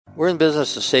We're in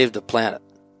business to save the planet,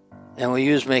 and we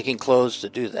use making clothes to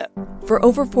do that. For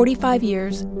over 45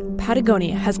 years,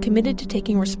 Patagonia has committed to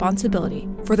taking responsibility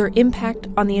for their impact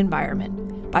on the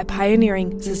environment by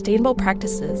pioneering sustainable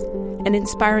practices and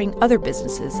inspiring other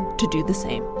businesses to do the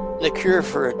same. The cure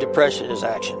for depression is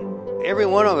action. Every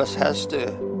one of us has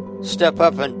to step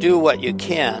up and do what you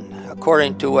can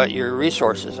according to what your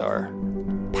resources are.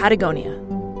 Patagonia,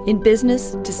 in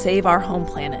business to save our home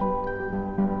planet.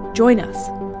 Join us.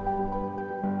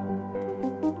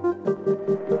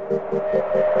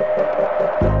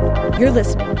 You're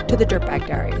listening to The Dirtbag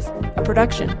Diaries, a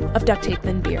production of Duct Tape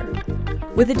Then Beer,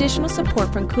 with additional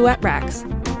support from Kuat Racks,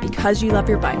 Because You Love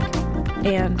Your Bike,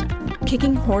 and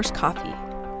Kicking Horse Coffee.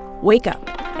 Wake up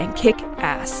and kick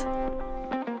ass.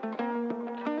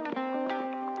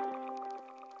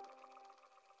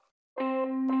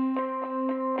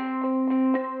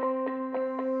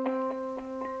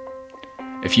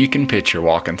 If you can picture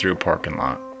walking through a parking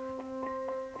lot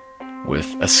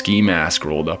with a ski mask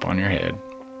rolled up on your head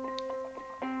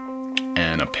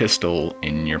and a pistol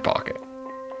in your pocket,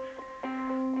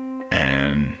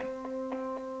 and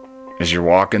as you're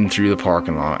walking through the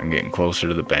parking lot and getting closer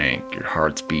to the bank, your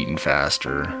heart's beating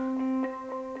faster,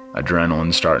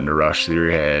 adrenaline's starting to rush through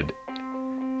your head,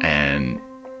 and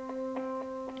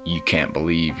you can't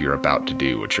believe you're about to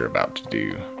do what you're about to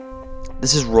do.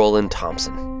 This is Roland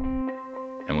Thompson.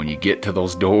 And when you get to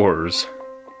those doors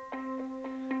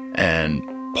and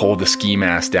pull the ski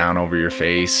mask down over your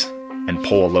face and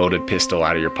pull a loaded pistol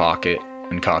out of your pocket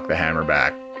and cock the hammer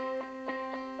back,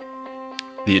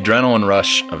 the adrenaline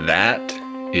rush of that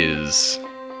it's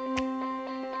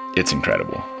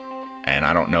incredible. And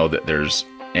I don't know that there's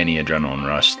any adrenaline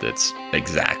rush that's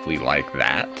exactly like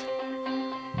that.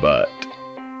 But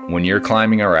when you're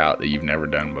climbing a route that you've never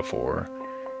done before,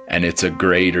 and it's a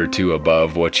grade or two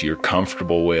above what you're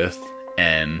comfortable with,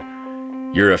 and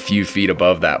you're a few feet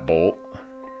above that bolt,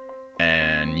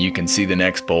 and you can see the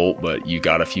next bolt, but you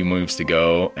got a few moves to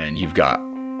go, and you've got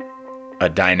a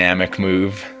dynamic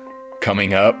move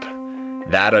coming up,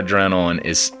 that adrenaline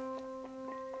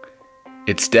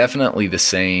it's definitely the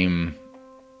same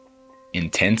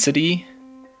intensity,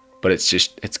 but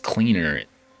it's cleaner.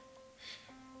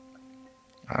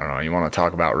 I don't know, you want to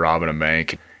talk about robbing a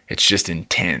bank, it's just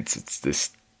intense. It's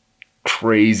this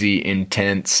crazy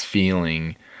intense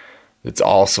feeling that's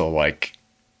also like,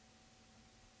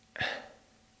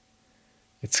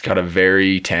 it's got a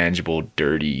very tangible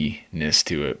dirtiness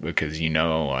to it, because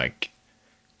like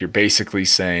you're basically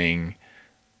saying,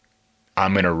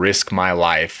 I'm going to risk my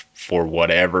life for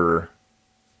whatever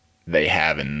they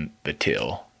have in the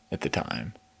till at the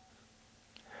time.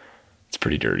 It's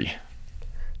pretty dirty.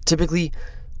 Typically,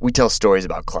 we tell stories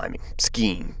about climbing,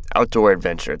 skiing, outdoor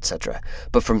adventure, etc.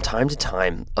 But from time to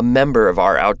time, a member of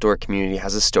our outdoor community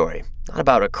has a story, not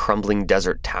about a crumbling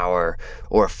desert tower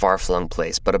or a far-flung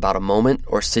place, but about a moment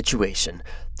or situation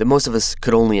that most of us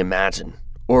could only imagine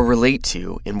or relate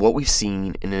to in what we've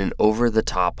seen in an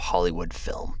over-the-top Hollywood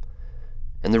film.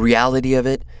 And the reality of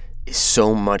it is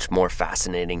so much more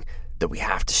fascinating that we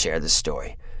have to share this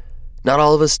story. Not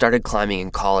all of us started climbing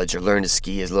in college or learned to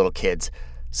ski as little kids.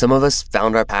 Some of us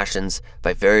found our passions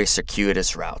by very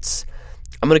circuitous routes.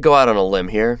 I'm going to go out on a limb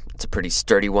here, it's a pretty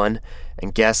sturdy one,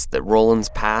 and guess that Roland's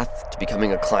path to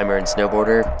becoming a climber and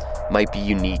snowboarder might be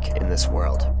unique in this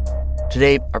world.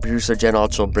 Today, our producer Jen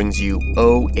Altschul brings you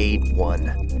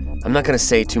 081. I'm not going to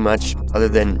say too much, other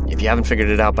than if you haven't figured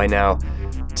it out by now,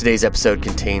 today's episode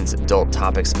contains adult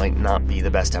topics, might not be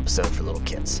the best episode for little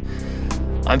kids.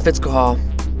 I'm Fitz Cahal,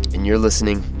 and you're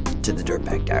listening to The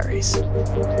Dirtbag Diaries.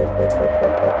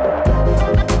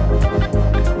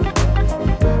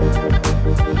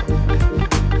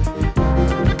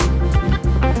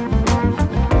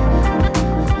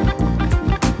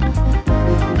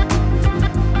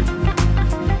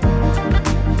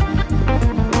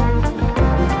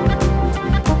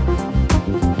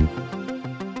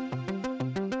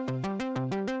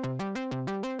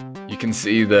 You can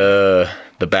see the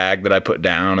bag that I put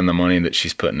down and the money that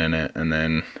she's putting in it, and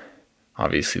then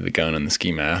obviously the gun and the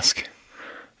ski mask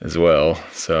as well.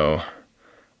 So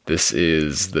this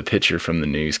is the picture from the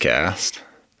newscast.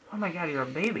 Oh my God, you're a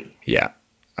baby. Yeah,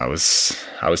 I was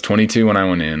 22 when I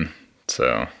went in.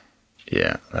 So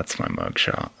yeah, that's my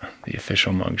mugshot, the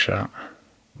official mugshot.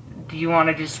 Do you want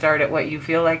to just start at what you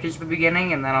feel like is the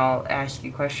beginning, and then I'll ask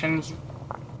you questions?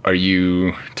 Are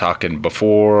you talking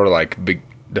before, like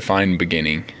define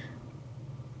beginning?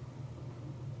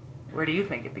 Where do you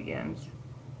think it begins?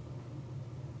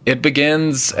 It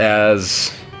begins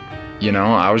as,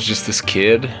 I was just this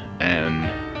kid, and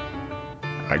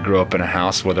I grew up in a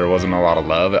house where there wasn't a lot of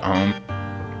love at home.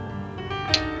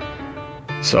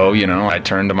 So, I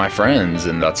turned to my friends,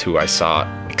 and that's who I sought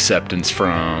acceptance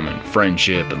from, and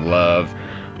friendship and love.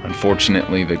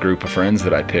 Unfortunately, the group of friends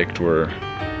that I picked were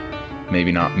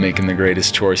maybe not making the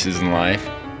greatest choices in life.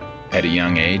 At a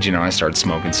young age, I started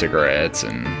smoking cigarettes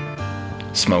and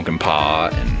smoking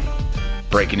pot and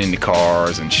breaking into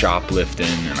cars and shoplifting.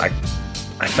 And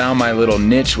I found my little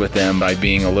niche with them by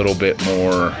being a little bit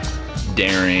more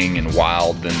daring and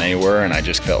wild than they were, and I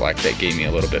just felt like that gave me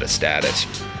a little bit of status.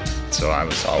 So I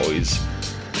was always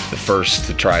the first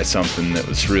to try something that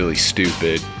was really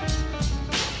stupid.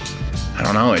 I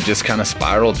don't know, it just kind of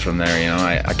spiraled from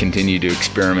there. I continued to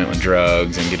experiment with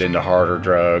drugs and get into harder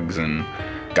drugs, and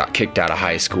got kicked out of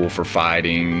high school for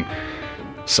fighting.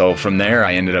 So from there,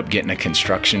 I ended up getting a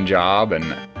construction job, and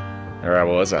there I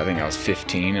was. I think I was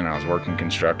 15, and I was working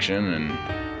construction, and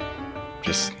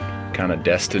just kind of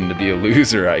destined to be a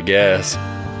loser, I guess.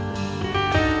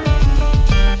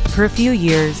 For a few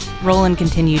years, Roland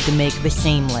continued to make the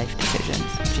same life decisions.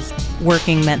 Just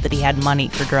working meant that he had money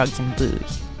for drugs and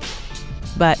booze.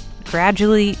 But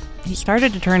gradually, he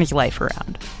started to turn his life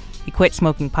around. He quit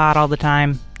smoking pot all the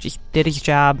time, just did his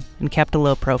job, and kept a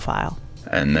low profile.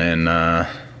 And then I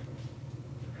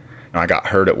got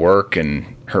hurt at work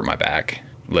and hurt my back,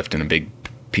 lifting a big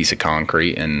piece of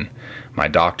concrete, and my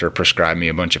doctor prescribed me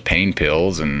a bunch of pain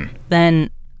pills. And then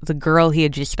the girl he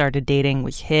had just started dating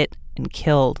was hit and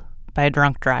killed by a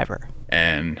drunk driver.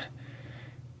 And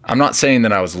I'm not saying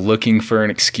that I was looking for an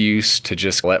excuse to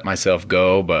just let myself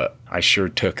go, but I sure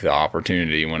took the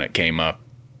opportunity when it came up.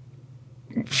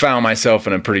 Found myself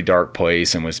in a pretty dark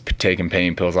place and was taking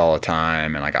pain pills all the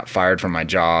time, and I got fired from my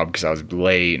job because I was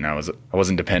late and I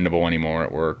wasn't dependable anymore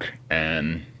at work.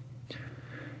 And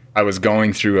I was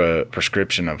going through a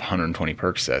prescription of 120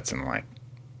 Percocets in like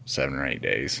 7 or 8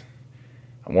 days.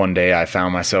 One day I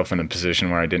found myself in a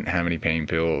position where I didn't have any pain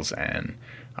pills, and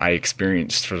I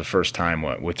experienced for the first time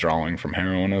what withdrawing from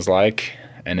heroin is like.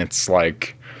 And it's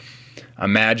like,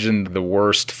 imagine the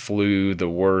worst flu, the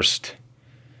worst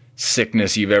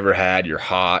sickness you've ever had. You're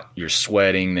hot, you're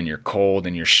sweating, then you're cold,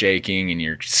 and you're shaking, and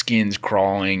your skin's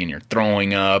crawling, and you're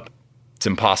throwing up. It's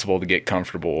impossible to get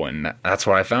comfortable, and that's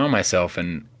where I found myself.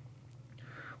 And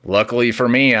luckily for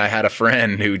me, I had a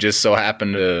friend who just so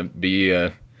happened to be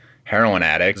a heroin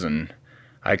addict, and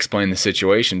I explained the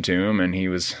situation to him, and he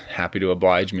was happy to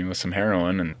oblige me with some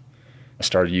heroin. And I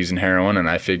started using heroin, and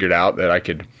I figured out that I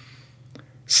could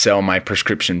sell my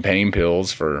prescription pain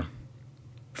pills for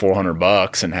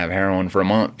 $400 and have heroin for a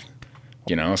month.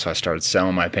 So I started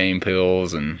selling my pain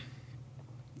pills, and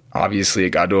obviously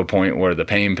it got to a point where the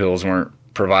pain pills weren't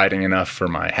providing enough for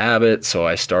my habit, so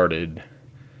I started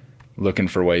looking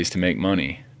for ways to make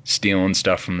money, stealing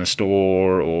stuff from the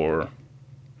store,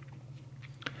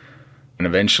 and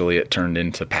eventually it turned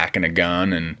into packing a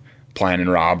gun and planning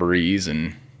robberies.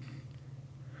 And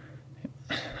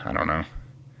I don't know,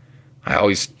 I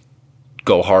always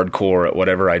go hardcore at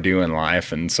whatever I do in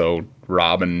life, and so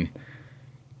robbing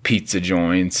pizza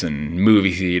joints and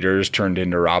movie theaters turned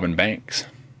into robbing banks.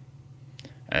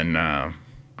 And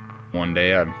one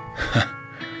day I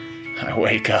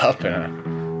wake up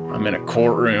and I'm in a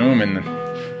courtroom, and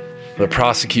the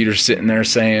prosecutor's sitting there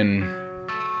saying,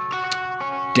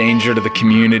 danger to the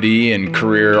community and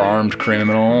career armed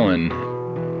criminal, and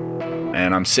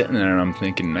I'm sitting there and I'm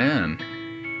thinking, man,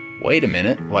 wait a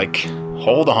minute, like,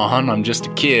 hold on, I'm just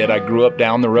a kid, I grew up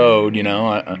down the road,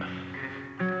 I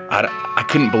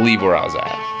couldn't believe where I was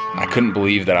at. I couldn't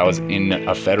believe that I was in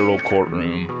a federal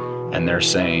courtroom and they're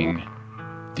saying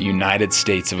the United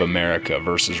States of America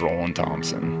versus Roland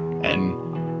Thompson,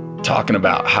 and talking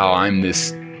about how I'm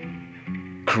this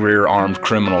career armed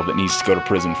criminal that needs to go to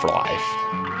prison for life.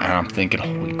 And I'm thinking,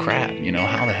 holy crap,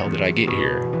 how the hell did I get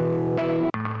here?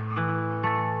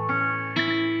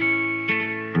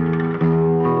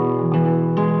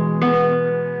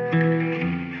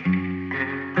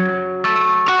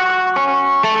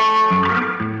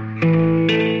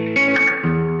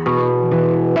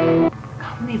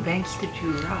 How many banks did you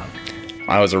rob?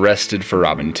 I was arrested for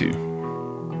robbing 2.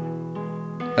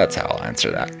 That's how I'll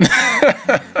answer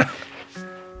that.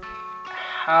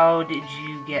 How did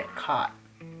you get caught?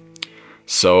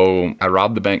 So I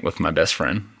robbed the bank with my best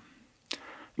friend.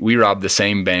 We robbed the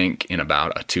same bank in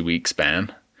about a 2-week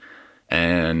span,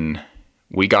 and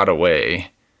we got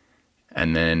away.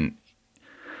 And then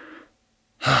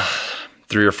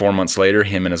 3 or 4 months later,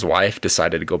 him and his wife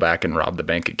decided to go back and rob the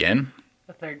bank again.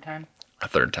 A third time? A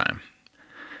third time.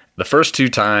 The first 2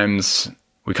 times,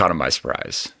 we caught him by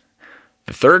surprise.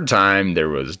 The third time, there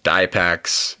was dye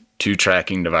packs, 2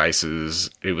 tracking devices.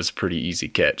 It was a pretty easy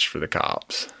catch for the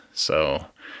cops. So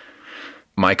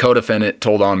My co-defendant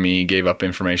told on me, gave up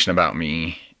information about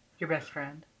me. Your best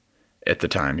friend? At the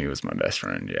time, he was my best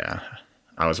friend, yeah.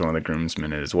 I was one of the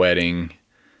groomsmen at his wedding,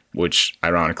 which,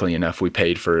 ironically enough, we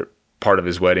paid for part of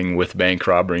his wedding with bank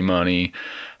robbery money,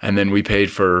 and then we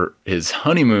paid for his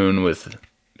honeymoon with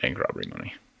bank robbery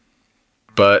money.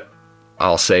 But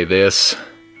I'll say this,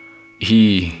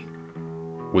 he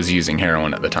was using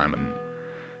heroin at the time, and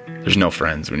there's no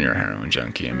friends when you're a heroin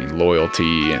junkie. I mean,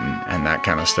 loyalty and that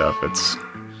kind of stuff, it's...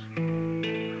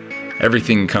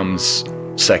 everything comes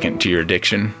second to your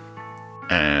addiction,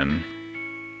 and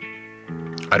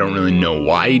I don't really know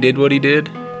why he did what he did,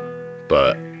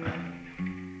 but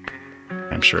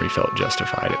I'm sure he felt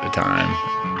justified at the time.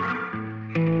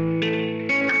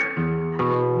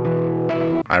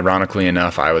 Ironically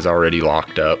enough, I was already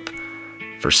locked up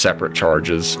for separate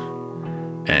charges,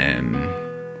 and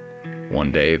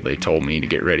one day they told me to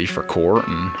get ready for court,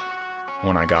 and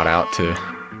when I got out to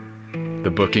the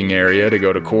booking area to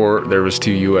go to court, there was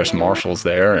 2 U.S. Marshals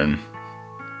there, and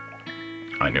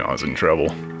I knew I was in trouble.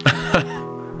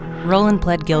 Roland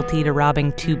pled guilty to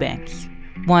robbing 2 banks,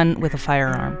 one with a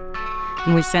firearm,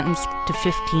 and was sentenced to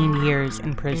 15 years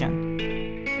in prison.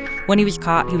 When he was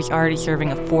caught, he was already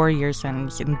serving a 4-year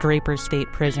sentence in Draper State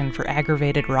Prison for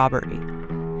aggravated robbery.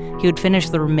 He would finish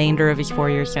the remainder of his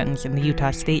 4-year sentence in the Utah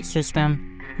State System,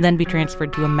 then be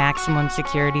transferred to a maximum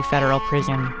security federal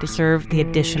prison to serve the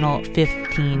additional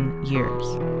 15 years.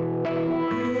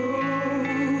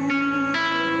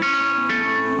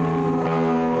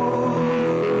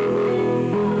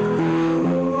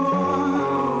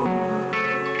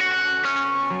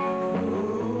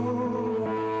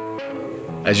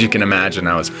 As you can imagine,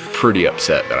 I was pretty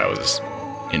upset that I was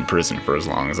in prison for as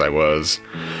long as I was.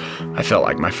 I felt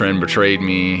like my friend betrayed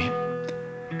me.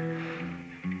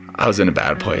 I was in a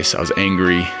bad place. I was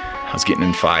angry. I was getting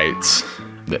in fights.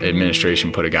 The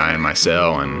administration put a guy in my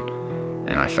cell, and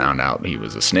I found out he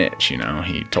was a snitch, you know.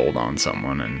 He told on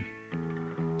someone,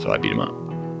 and so I beat him up.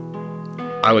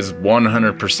 I was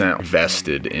 100%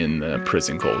 vested in the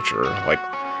prison culture. Like,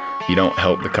 you don't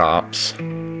help the cops.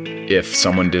 If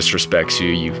someone disrespects you,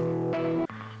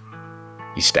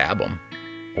 you stab them,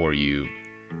 or you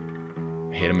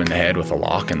hit them in the head with a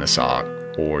lock in the sock,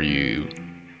 or you,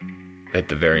 at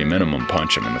the very minimum,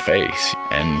 punch them in the face.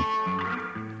 And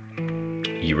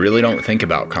you really don't think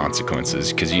about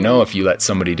consequences, because you know if you let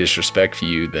somebody disrespect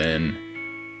you, then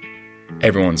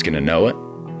everyone's going to know it,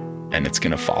 and it's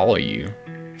going to follow you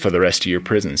for the rest of your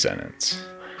prison sentence.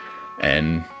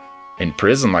 And in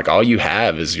prison, like, all you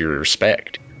have is your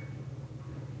respect.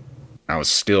 I was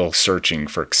still searching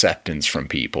for acceptance from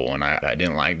people, and I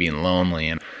didn't like being lonely,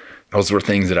 and those were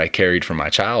things that I carried from my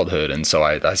childhood, and so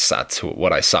I sought to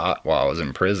what I sought while I was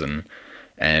in prison.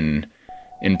 And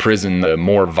in prison, the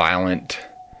more violent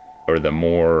or the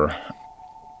more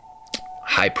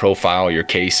high profile your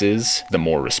case is, the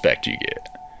more respect you get.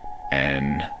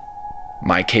 And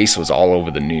my case was all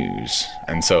over the news,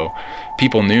 and so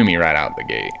people knew me right out the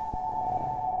gate.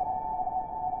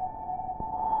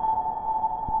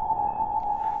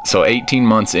 So 18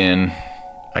 months in,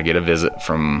 I get a visit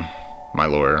from my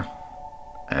lawyer,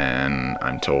 and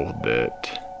I'm told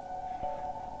that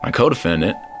my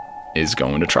co-defendant is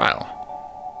going to trial,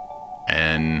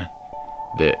 and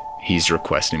that he's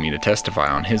requesting me to testify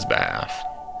on his behalf.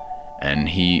 And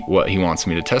what he wants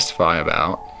me to testify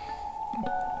about,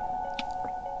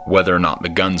 whether or not the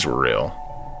guns were real.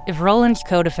 If Roland's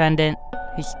co-defendant,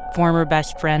 his former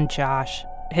best friend Josh,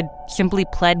 had simply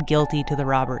pled guilty to the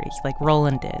robberies like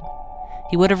Roland did,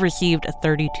 he would have received a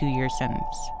 32-year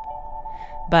sentence.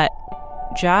 But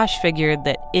Josh figured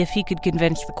that if he could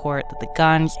convince the court that the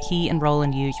guns he and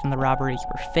Roland used in the robberies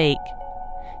were fake,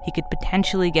 he could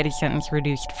potentially get his sentence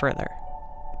reduced further.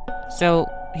 So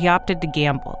he opted to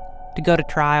gamble, to go to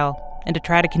trial, and to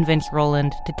try to convince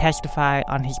Roland to testify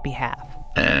on his behalf.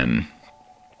 And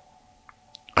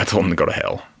I told him to go to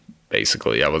hell.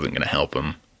 Basically, I wasn't going to help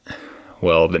him.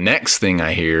 Well, the next thing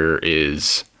I hear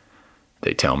is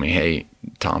they tell me, hey,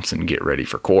 Thompson, get ready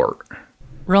for court.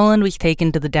 Roland was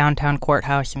taken to the downtown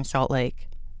courthouse in Salt Lake.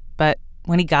 But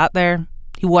when he got there,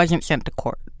 he wasn't sent to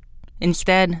court.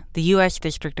 Instead, the U.S.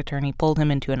 District Attorney pulled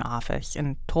him into an office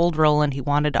and told Roland he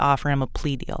wanted to offer him a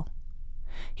plea deal.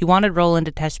 He wanted Roland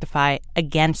to testify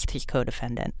against his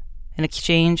co-defendant in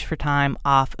exchange for time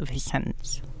off of his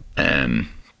sentence. And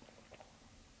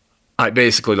I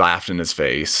basically laughed in his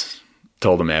face,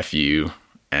 told him F you,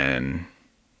 and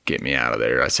get me out of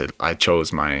there. I said, I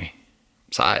chose my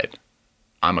side.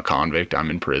 I'm a convict,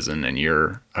 I'm in prison, and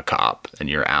you're a cop, and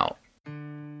you're out.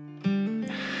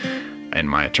 And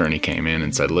my attorney came in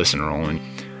and said, listen, Roland,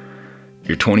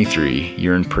 you're 23,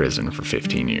 you're in prison for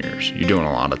 15 years. You're doing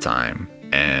a lot of time,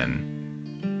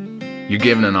 and you're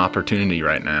given an opportunity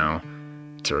right now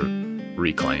to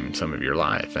reclaim some of your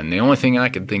life. And the only thing I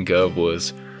could think of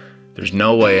was, there's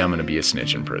no way I'm going to be a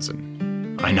snitch in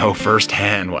prison. I know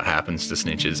firsthand what happens to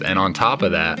snitches. And on top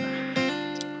of that,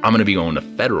 I'm going to be going to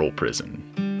federal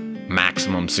prison,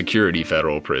 maximum security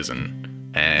federal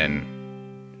prison. And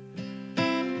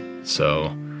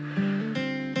so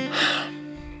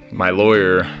my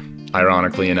lawyer,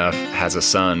 ironically enough, has a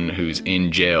son who's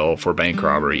in jail for bank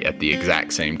robbery at the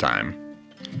exact same time.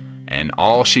 And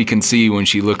all she can see when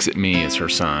she looks at me is her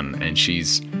son, and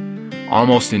she's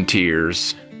almost in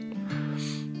tears.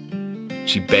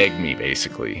 She begged me,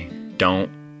 basically, don't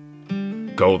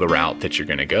go the route that you're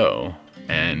going to go.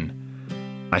 And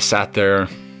I sat there,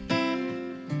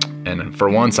 and for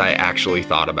once I actually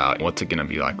thought about, what's it going to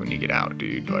be like when you get out,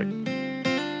 dude? Like,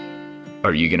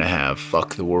 are you going to have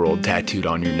 "fuck the world" tattooed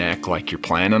on your neck like you're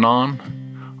planning on?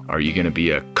 Are you going to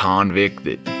be a convict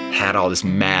that had all this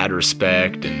mad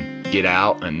respect and get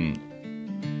out, and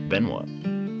then what?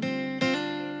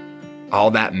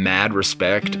 All that mad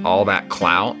respect, all that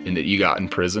clout and that you got in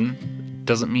prison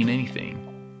doesn't mean anything.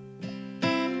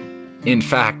 In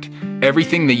fact,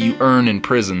 everything that you earn in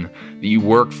prison, that you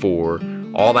work for,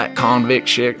 all that convict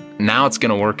shit, now it's going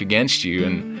to work against you.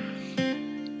 And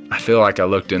I feel like I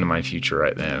looked into my future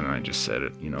right then, and I just said,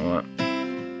 you know what?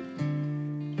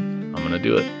 I'm going to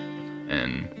do it.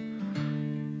 And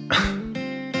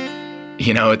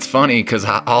you know, it's funny because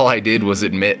all I did was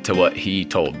admit to what he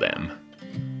told them.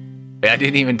 I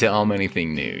didn't even tell him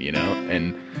anything new, you know?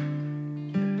 And,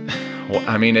 well,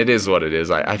 I mean, it is what it is.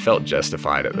 I felt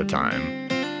justified at the time.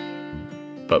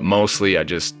 But mostly I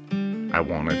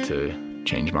wanted to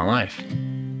change my life.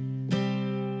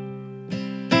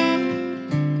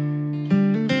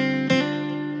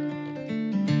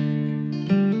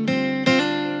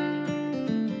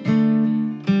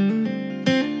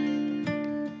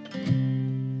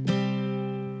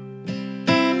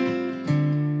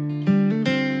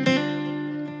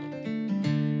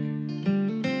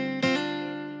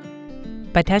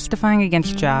 By testifying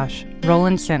against Josh,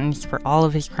 Roland's sentence for all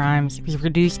of his crimes was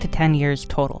reduced to 10 years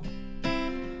total.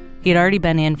 He had already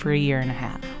been in for a year and a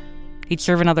half. He'd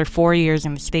serve another 4 years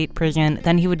in the state prison,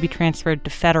 then he would be transferred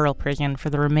to federal prison for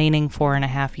the remaining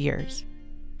 4.5 years.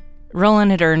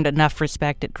 Roland had earned enough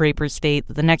respect at Draper State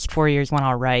that the next 4 years went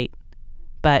all right,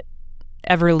 but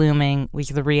ever looming was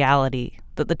the reality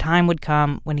that the time would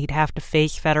come when he'd have to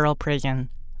face federal prison,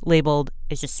 labeled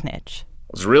as a snitch.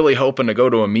 I was really hoping to go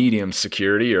to a medium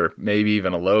security or maybe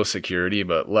even a low security,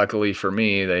 but luckily for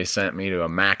me, they sent me to a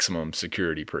maximum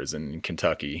security prison in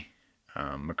Kentucky,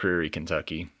 McCreary,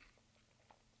 Kentucky.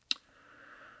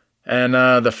 And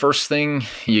the first thing,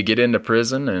 you get into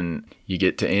prison and you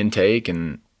get to intake,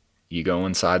 and you go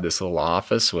inside this little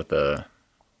office with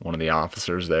one of the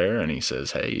officers there, and he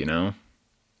says, "Hey, you know,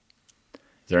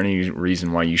 is there any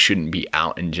reason why you shouldn't be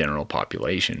out in general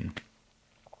population?"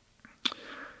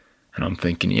 And I'm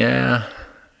thinking, yeah,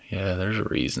 there's a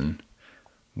reason,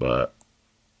 but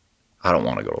I don't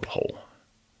want to go to the hole.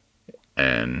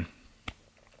 And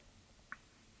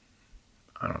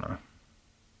I don't know.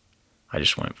 I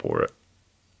just went for it.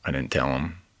 I didn't tell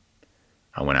him.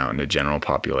 I went out into general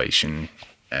population,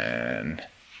 and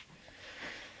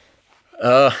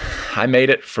I made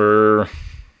it for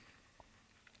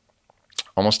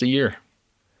almost a year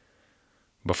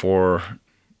before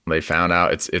they found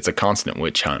out. It's a constant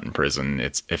witch hunt in prison.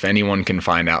 It's, if anyone can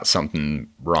find out something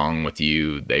wrong with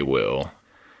you, they will.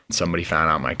 Somebody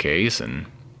found out my case, and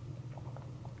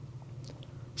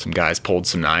some guys pulled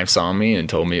some knives on me and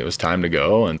told me it was time to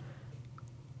go. And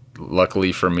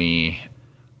luckily for me,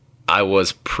 I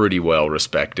was pretty well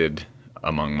respected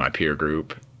among my peer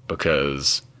group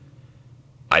because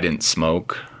I didn't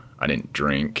smoke, I didn't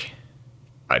drink,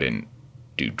 I didn't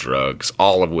do drugs,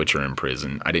 all of which are in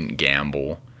prison. I didn't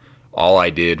gamble. All I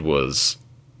did was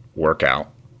work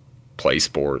out, play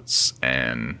sports,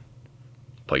 and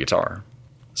play guitar.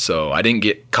 So I didn't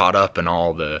get caught up in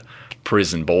all the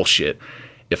prison bullshit.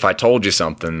 If I told you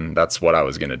something, that's what I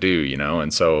was going to do, you know?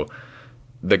 And so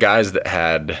the guys that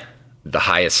had the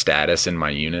highest status in my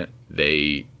unit,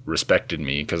 they respected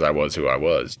me because I was who I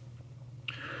was.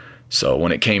 So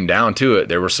when it came down to it,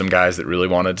 there were some guys that really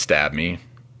wanted to stab me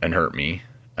and hurt me.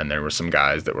 And there were some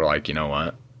guys that were like, you know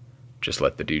what? Just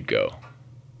let the dude go.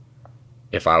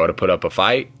 If I would have put up a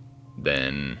fight,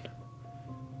 then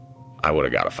I would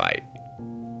have got a fight.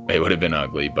 It would have been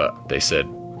ugly, but they said,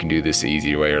 "We can do this the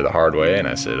easy way or the hard way." And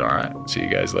I said, "All right, see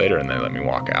you guys later." And they let me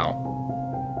walk out.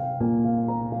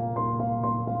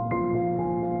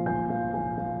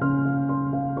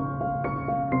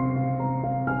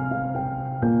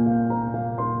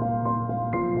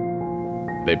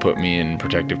 put me in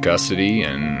protective custody,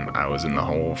 and I was in the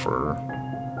hole for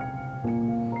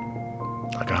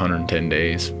like 110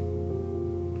 days.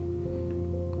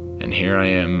 And here I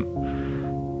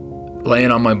am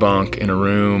laying on my bunk in a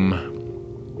room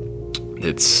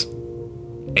that's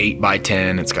 8 by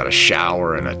 10. It's got a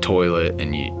shower and a toilet,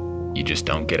 and you just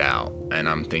don't get out. And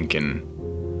I'm thinking,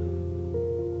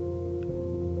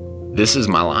 this is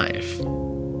my life.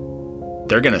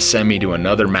 They're going to send me to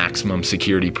another maximum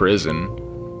security prison,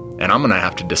 and I'm going to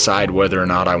have to decide whether or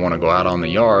not I want to go out on the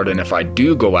yard. And if I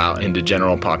do go out into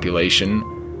general population,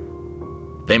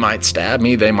 they might stab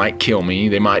me, they might kill me,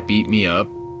 they might beat me up,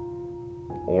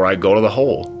 or I go to the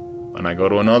hole. And I go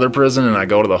to another prison, and I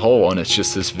go to the hole, and it's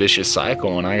just this vicious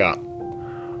cycle. And I got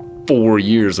 4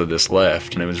 years of this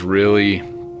left, and it was really,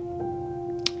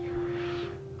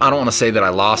 I don't want to say that I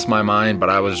lost my mind, but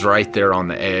I was right there on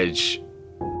the edge.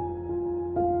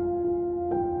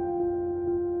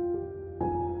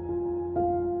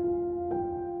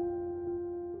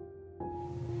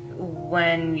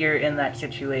 When you're in that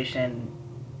situation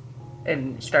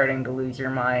and starting to lose your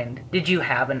mind, did you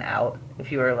have an out?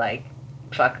 If you were like,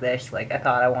 fuck this, like I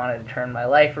thought I wanted to turn my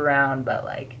life around, but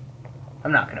like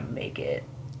I'm not gonna make it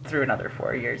through another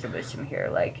 4 years of this in here.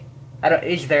 Like,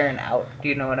 is there an out? Do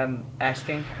you know what I'm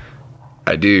asking?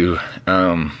 I do.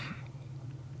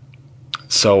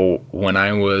 So when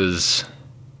I was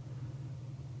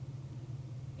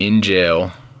in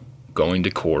jail going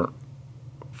to court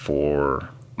for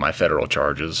my federal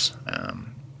charges,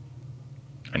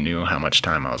 I knew how much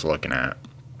time I was looking at,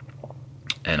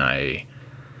 and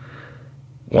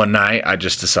one night I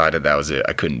just decided that was it.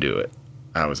 I couldn't do it.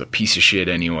 I was a piece of shit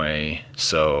anyway,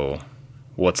 so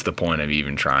what's the point of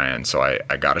even trying? So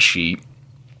I got a sheet.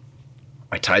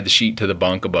 I tied the sheet to the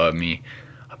bunk above me.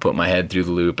 I put my head through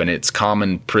the loop, and it's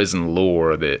common prison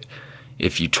lore that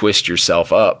if you twist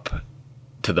yourself up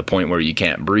to the point where you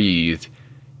can't breathe,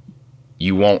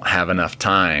 you won't have enough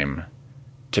time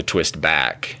to twist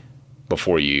back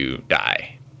before you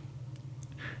die.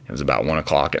 It was about 1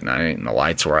 o'clock at night, and the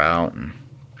lights were out, and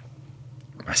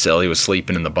my cellie was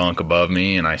sleeping in the bunk above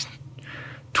me, and I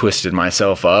twisted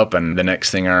myself up, and the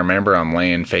next thing I remember, I'm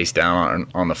laying face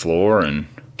down on the floor, and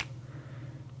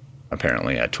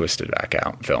apparently I twisted back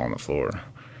out and fell on the floor.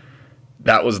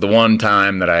 That was the one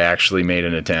time that I actually made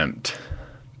an attempt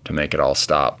to make it all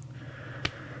stop.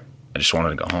 I just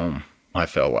wanted to go home. I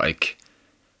felt like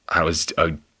I was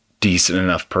a decent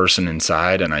enough person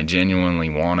inside, and I genuinely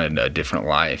wanted a different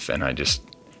life, and that's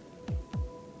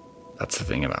the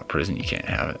thing about prison, you can't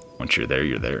have it. Once you're there,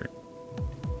 you're there.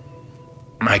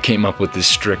 I came up with this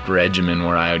strict regimen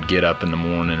where I would get up in the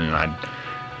morning and I'd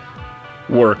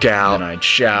work out, and I'd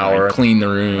shower, I'd clean the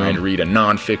room, I'd read a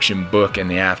nonfiction book in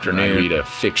the afternoon, I'd read a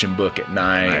fiction book at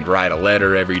night, I'd write a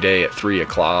letter every day at 3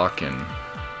 o'clock, and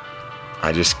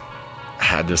I just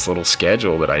had this little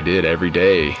schedule that I did every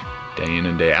day, day in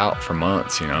and day out for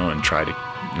months, and try to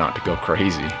not to go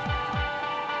crazy.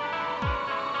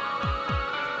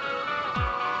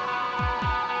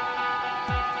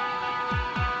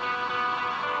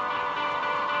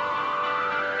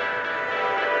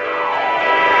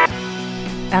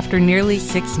 After nearly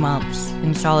 6 months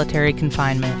in solitary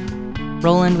confinement,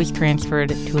 Roland was transferred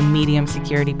to a medium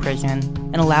security prison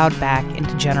and allowed back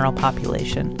into general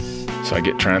population. So I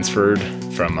get transferred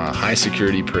from a high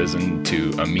security prison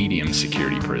to a medium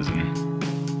security prison.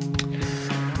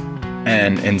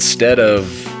 And instead of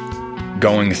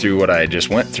going through what I just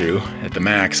went through at the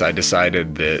max, I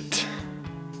decided that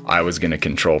I was going to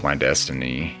control my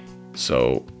destiny.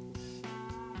 So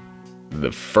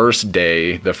the first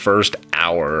day, the first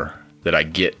hour that I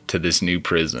get to this new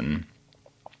prison,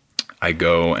 I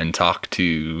go and talk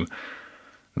to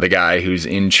the guy who's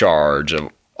in charge of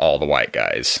all the white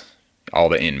guys, all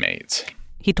the inmates.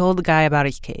 He told the guy about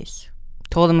his case,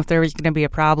 told him if there was going to be a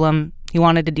problem, he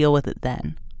wanted to deal with it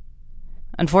then.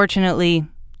 Unfortunately,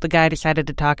 the guy decided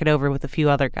to talk it over with a few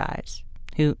other guys,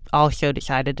 who also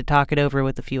decided to talk it over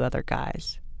with a few other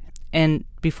guys. And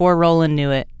before Roland knew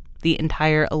it, the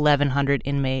entire 1,100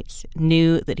 inmates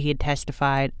knew that he had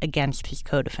testified against his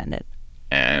co-defendant.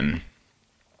 And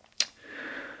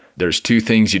there's two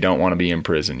things you don't want to be in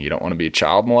prison. You don't want to be a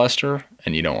child molester,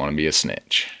 and you don't want to be a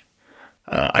snitch.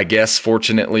 I guess,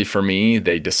 fortunately for me,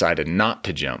 they decided not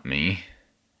to jump me,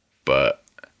 but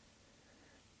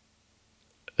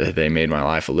they made my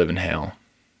life a living hell.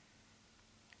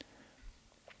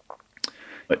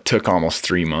 It took almost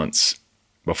 3 months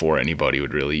before anybody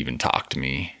would really even talk to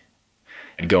me.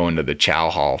 I'd go into the chow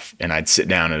hall, and I'd sit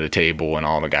down at a table, and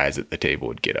all the guys at the table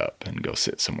would get up and go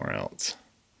sit somewhere else.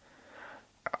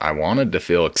 I wanted to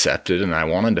feel accepted, and I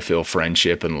wanted to feel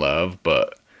friendship and love,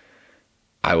 but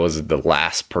I was the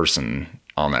last person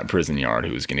on that prison yard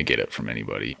who was going to get it from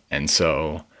anybody. And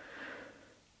so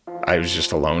I was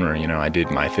just a loner. I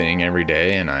did my thing every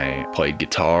day, and I played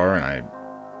guitar, and I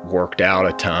worked out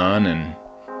a ton, and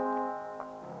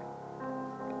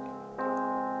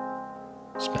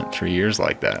spent 3 years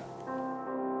like that.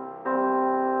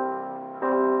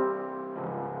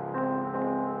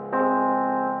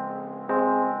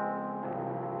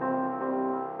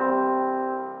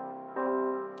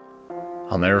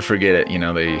 I'll never forget it.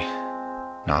 They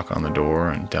knock on the door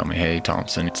and tell me, "Hey,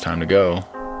 Thompson, it's time to go."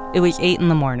 It was 8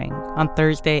 a.m. on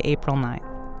Thursday, April 9th,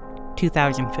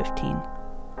 2015.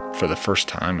 For the first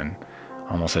time in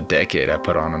almost a decade, I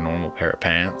put on a normal pair of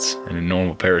pants and a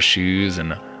normal pair of shoes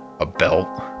and a belt.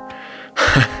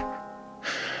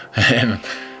 And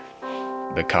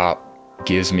the cop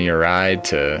gives me a ride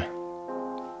to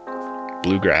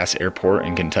Bluegrass Airport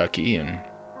in Kentucky, and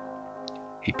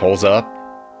he pulls up,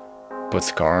 puts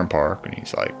the car in park, and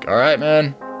he's like, "All right,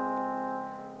 man."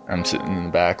 I'm sitting in the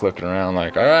back looking around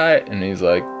like, "All right." And he's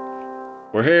like,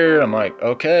 "We're here." I'm like,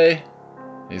 "Okay."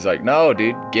 He's like, "No,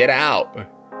 dude, get out.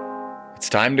 It's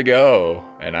time to go."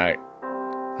 And I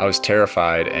was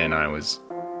terrified, and I was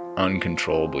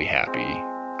uncontrollably happy.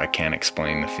 I can't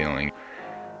explain the feeling.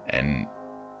 And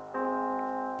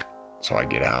so I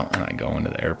get out and I go into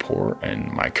the airport,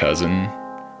 and my cousin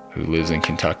who lives in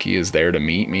Kentucky is there to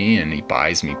meet me, and he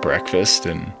buys me breakfast,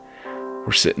 and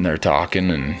we're sitting there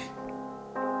talking, and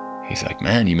he's like,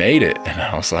 "Man, you made it." And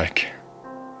I was like,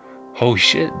 "Holy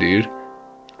shit, dude,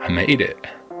 I made it."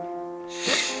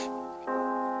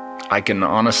 I can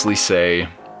honestly say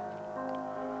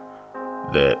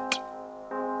that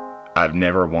I've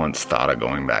never once thought of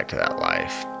going back to that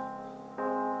life.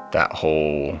 That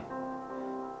whole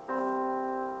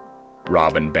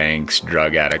robbing banks,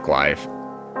 drug addict life.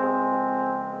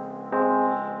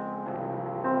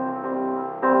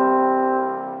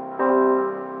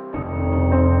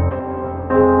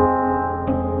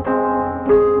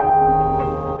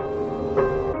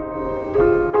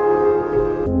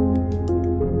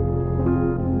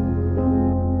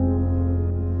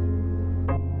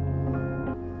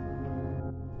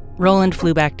 Roland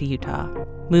flew back to Utah,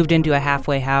 moved into a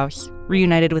halfway house,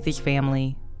 reunited with his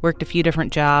family, worked a few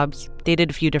different jobs, dated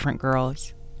a few different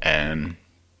girls. And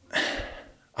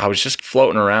I was just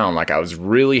floating around. Like, I was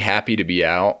really happy to be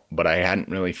out, but I hadn't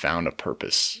really found a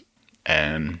purpose.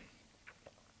 And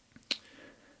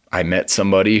I met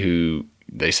somebody who,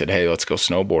 they said, "Hey, let's go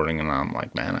snowboarding." And I'm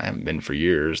like, "Man, I haven't been for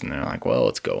years." And they're like, "Well,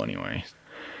 let's go anyway."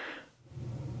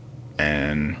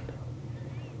 And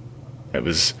it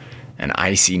was an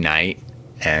icy night,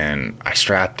 and I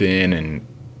strapped in and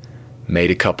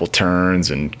made a couple turns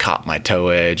and caught my toe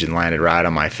edge and landed right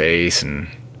on my face and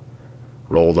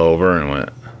rolled over and went,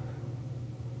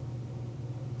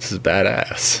 "This is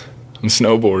badass. I'm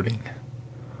snowboarding."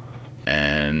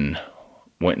 And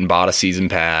went and bought a season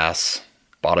pass,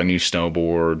 bought a new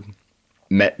snowboard,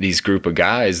 met these group of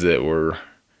guys that were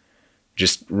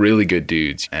just really good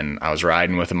dudes, and I was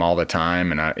riding with them all the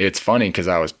time. And it's funny because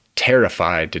I was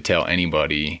terrified to tell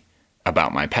anybody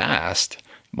about my past.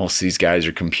 Most of these guys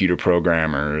are computer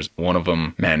programmers. One of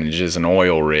them manages an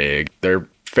oil rig. They're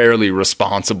fairly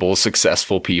responsible,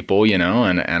 successful people,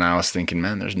 and I was thinking,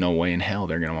 man, there's no way in hell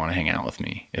they're going to want to hang out with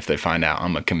me if they find out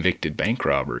I'm a convicted bank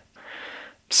robber.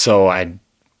 So I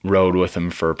rode with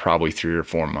them for probably 3 or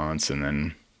 4 months, and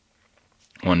then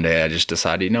one day I just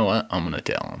decided, you know what, I'm going to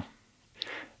tell them.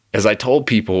 As I told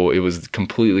people, it was the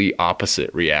completely opposite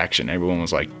reaction. Everyone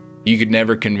was like, "You could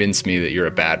never convince me that you're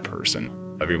a bad person."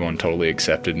 Everyone totally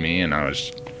accepted me, and I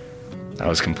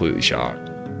was completely shocked.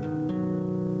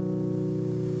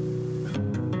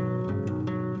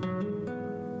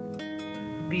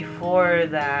 Before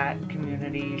that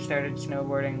community you started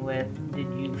snowboarding with, did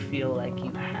you feel like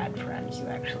you had friends who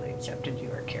actually accepted you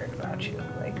or cared about you?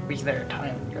 Like, was there a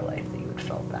time in your life that you had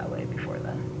felt that way before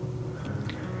then?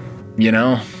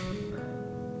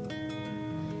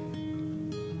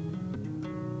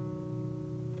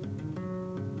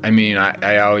 I mean,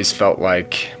 I always felt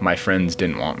like my friends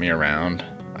didn't want me around.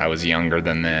 I was younger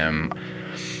than them.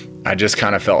 I just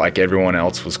kind of felt like everyone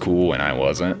else was cool and I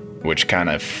wasn't, which kind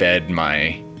of fed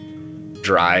my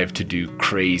drive to do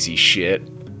crazy shit,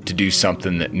 to do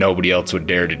something that nobody else would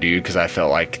dare to do, because I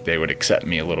felt like they would accept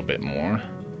me a little bit more.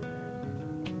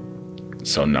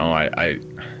 So no,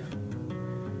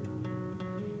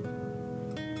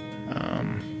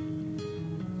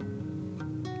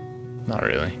 not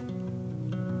really.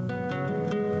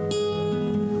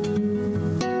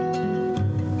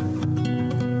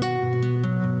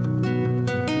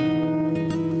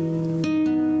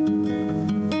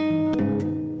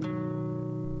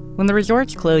 When the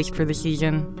resorts closed for the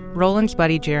season, Roland's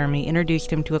buddy Jeremy introduced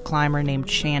him to a climber named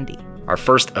Shandy. Our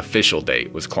first official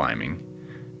date was climbing,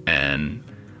 and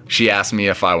she asked me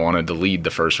if I wanted to lead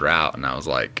the first route, and I was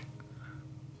like,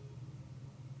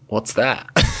 what's that?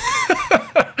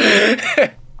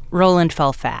 Roland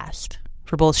fell fast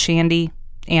for both Shandy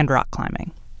and rock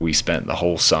climbing. We spent the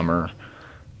whole summer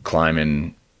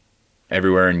climbing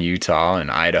everywhere in Utah and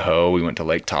Idaho. We went to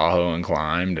Lake Tahoe and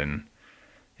climbed, and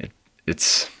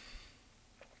it's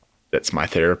my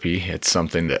therapy. It's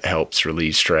something that helps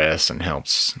relieve stress and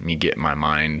helps me get my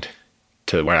mind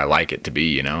to where I like it to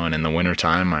be, And in the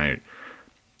wintertime, I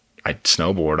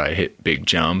snowboard. I hit big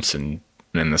jumps, and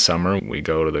in the summer, we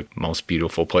go to the most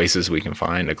beautiful places we can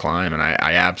find to climb. And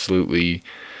I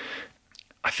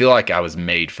feel like I was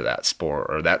made for that sport,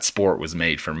 or that sport was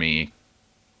made for me.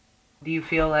 Do you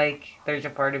feel like there's a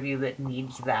part of you that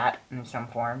needs that in some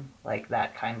form? Like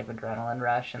that kind of adrenaline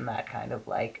rush and that kind of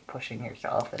like pushing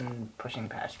yourself and pushing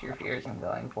past your fears and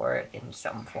going for it in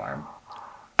some form?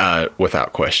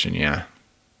 Without question, yeah.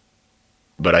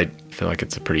 But I feel like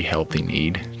it's a pretty healthy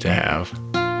need to have.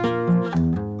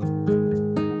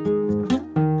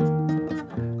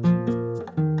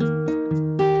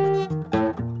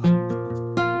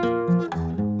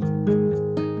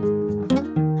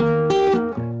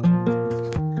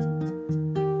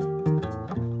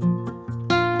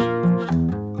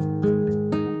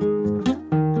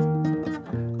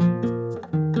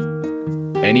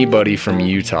 Anybody from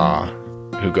Utah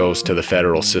who goes to the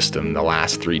federal system, the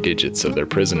last 3 digits of their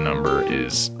prison number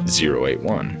is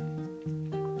 081.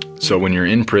 So when you're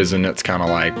in prison, it's kind of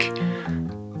like,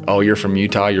 oh, you're from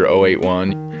Utah, you're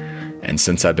 081. And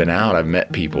since I've been out, I've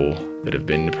met people that have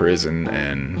been to prison,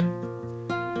 and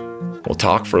we'll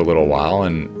talk for a little while,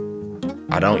 and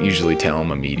I don't usually tell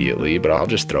them immediately, but I'll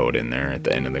just throw it in there at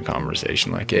the end of the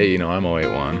conversation, like, hey, I'm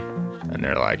 081. And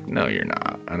they're like, no, you're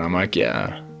not. And I'm like,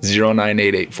 yeah.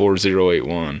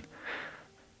 098840881.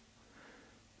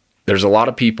 There's a lot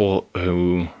of people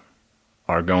who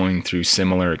are going through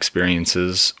similar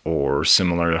experiences or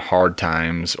similar hard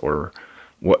times or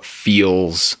what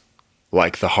feels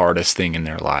like the hardest thing in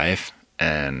their life,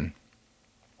 and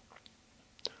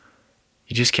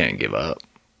you just can't give up.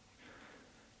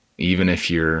 Even if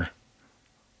you're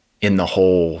in the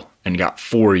hole and got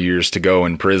 4 years to go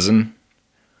in prison,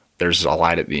 there's a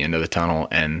light at the end of the tunnel,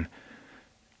 and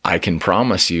I can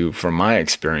promise you, from my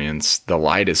experience, the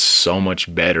light is so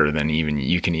much better than even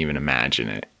you can even imagine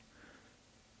it.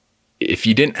 If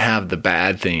you didn't have the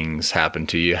bad things happen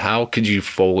to you, how could you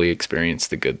fully experience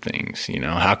the good things?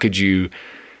 How could you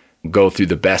go through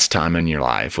the best time in your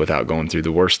life without going through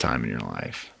the worst time in your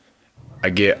life?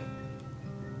 I get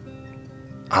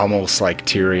almost like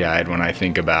teary-eyed when I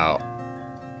think about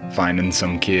finding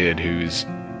some kid who's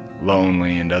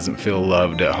lonely and doesn't feel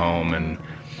loved at home and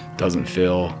doesn't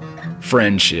feel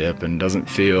friendship and doesn't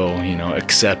feel,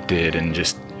 accepted, and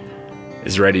just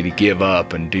is ready to give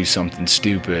up and do something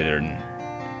stupid. And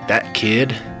that kid,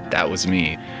 that was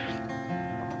me.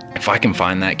 If I can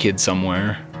find that kid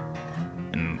somewhere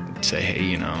and say,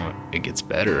 hey, it gets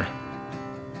better.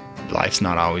 Life's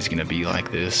not always going to be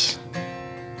like this.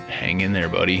 Hang in there,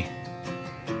 buddy.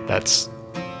 That's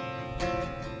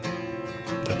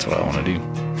what I want to do.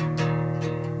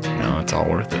 It's all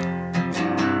worth it.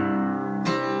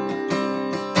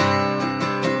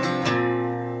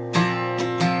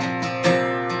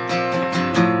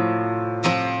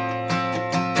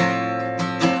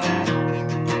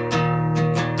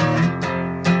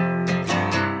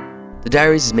 The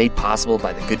Diaries is made possible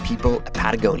by the good people at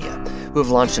Patagonia, who have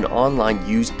launched an online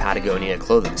used Patagonia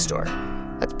clothing store.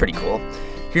 That's pretty cool.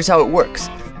 Here's how it works.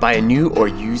 Buy a new or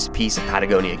used piece of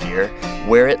Patagonia gear,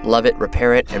 wear it, love it,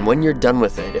 repair it, and when you're done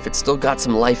with it, if it's still got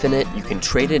some life in it, you can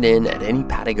trade it in at any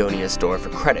Patagonia store for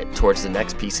credit towards the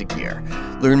next piece of gear.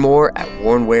 Learn more at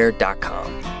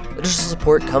wornwear.com. Additional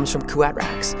support comes from Kuat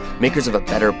Racks, makers of a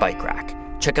better bike rack.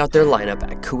 Check out their lineup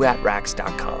at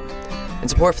kuatracks.com. And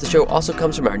support for the show also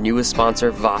comes from our newest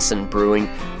sponsor, Vossen Brewing,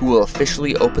 who will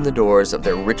officially open the doors of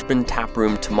their Richmond tap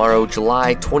room tomorrow,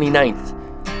 July 29th.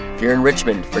 If you're in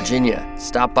Richmond, Virginia,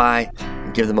 stop by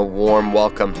and give them a warm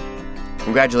welcome.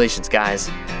 Congratulations, guys.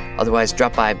 Otherwise,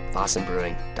 drop by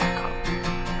VossenBrewing.com.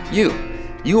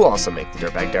 You also make the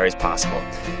Dirtbag Diaries possible.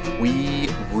 We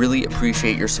really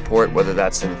appreciate your support, whether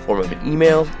that's in the form of an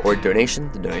email or a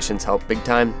donation. The donations help big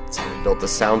time. It's how we built the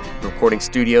sound recording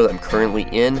studio that I'm currently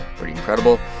in. Pretty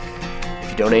incredible. If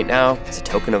you donate now, it's a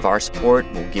token of our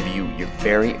support. We'll give you your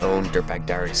very own Dirtbag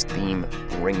Diaries theme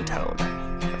ringtone.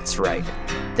 That's right.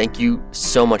 Thank you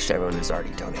so much to everyone who's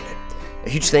already donated. A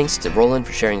huge thanks to Roland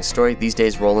for sharing his story. These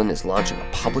days, Roland is launching a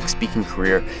public speaking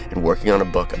career and working on a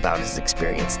book about his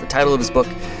experience. The title of his book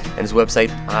and his website,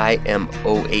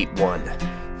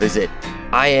 IAM081. Visit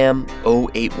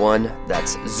IAM081,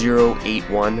 that's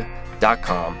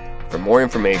 081.com, for more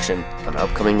information on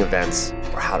upcoming events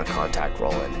or how to contact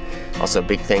Roland. Also,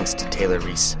 big thanks to Taylor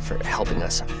Reese for helping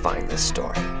us find this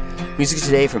story. Music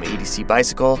today from ADC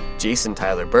Bicycle, Jason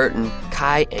Tyler Burton,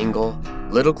 Kai Engel,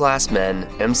 Little Glass Men,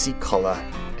 MC Culla,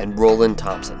 and Roland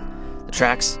Thompson. The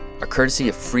tracks are courtesy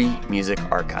of Free Music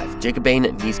Archive. Jacob Bain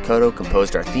and Neith Koto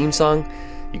composed our theme song.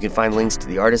 You can find links to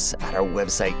the artists at our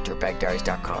website,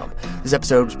 dirtbagdiaries.com. This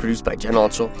episode was produced by Jen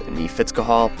Altschul and me, Fitz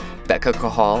Cahal. Becca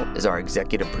Cahal is our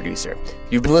executive producer.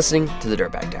 You've been listening to the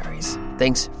Dirtbag Diaries.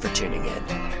 Thanks for tuning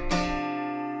in.